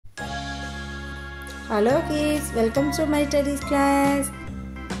Hello kids, welcome to my studies class.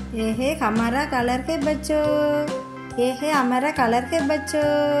 ये है हमारा कलर के बच्चों। ये है हमारा कलर के बच्चों।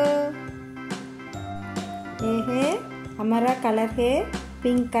 ये है हमारा कलर है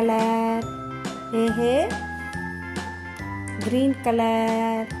पिंक कलर। ये है ग्रीन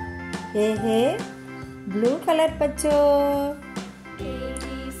कलर। ये है ब्लू कलर बच्चों।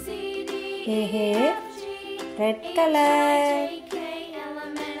 ये है रेड कलर।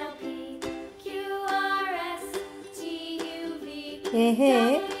 ये है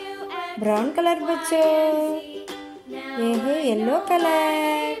ब्राउन कलर बच्चों। ये है yellow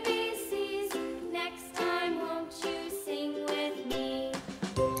colour.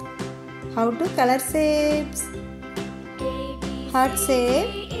 How to colour shapes? Heart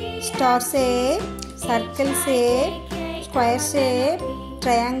shape, star shape, circle shape, square shape,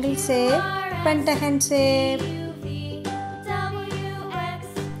 triangle shape, pentagon shape.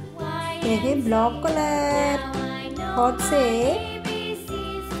 ये है block colour. Heart shape,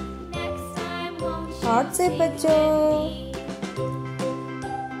 heart shape बच्चों।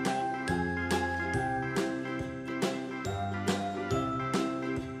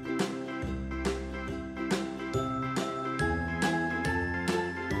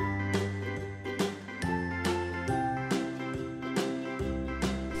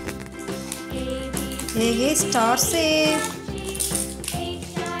 ये है स्टार शेप।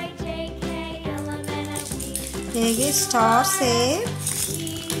 ये है स्टार शेप।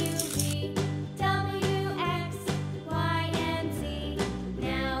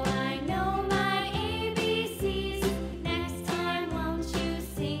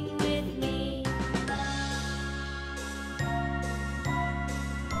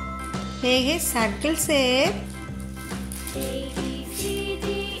 ये है सर्कल शेप।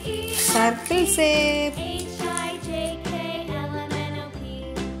 Circle shape.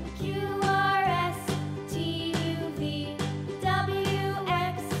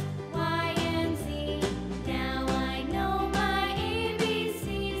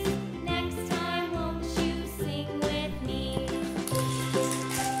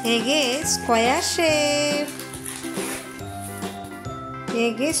 ये है स्क्वायर शेप। ये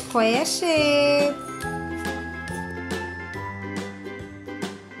है स्क्वायर शेप।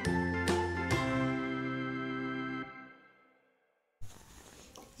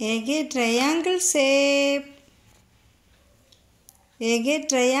 ये है ट्रायंगल शेप। ये है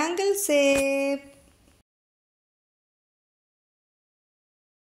ट्रायंगल शेप।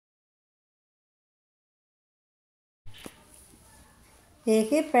 ये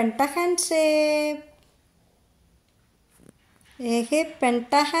है पेंटागन शेप। ये है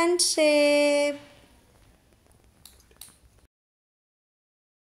pentagon shape.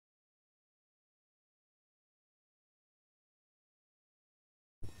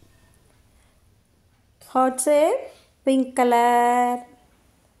 Heart shape pink colour.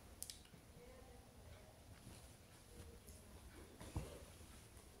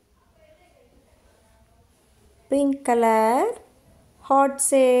 Pink colour heart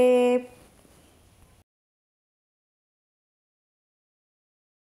shape.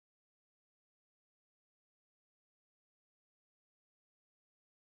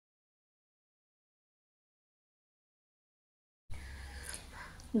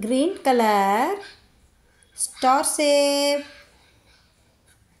 Green colour star shape.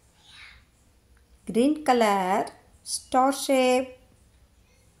 Green colour star shape.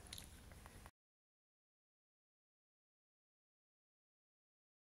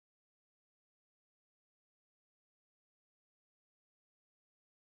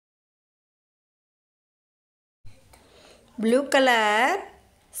 Blue colour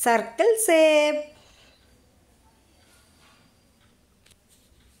circle shape.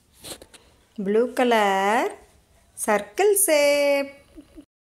 Blue colour circle shape.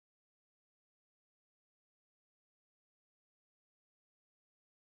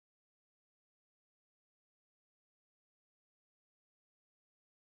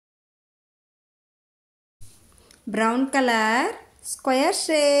 Brown colour square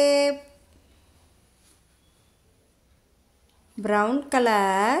shape. Brown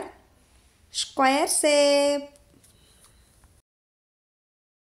colour square shape.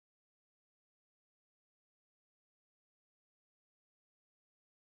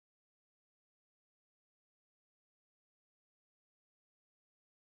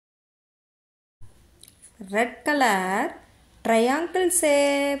 Red colour triangle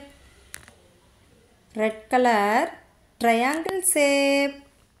shape. Red color triangle shape.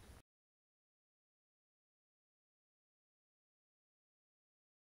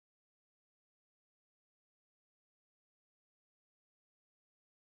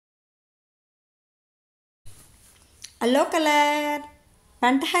 Yellow color.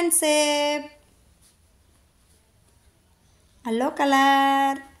 Pentagon shape. Yellow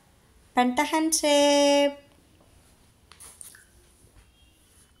color. Pentagon shape.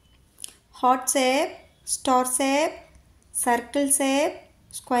 Heart shape. Star shape. Circle shape.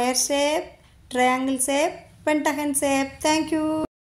 Square shape. Triangle shape. Pentagon shape. Thank you.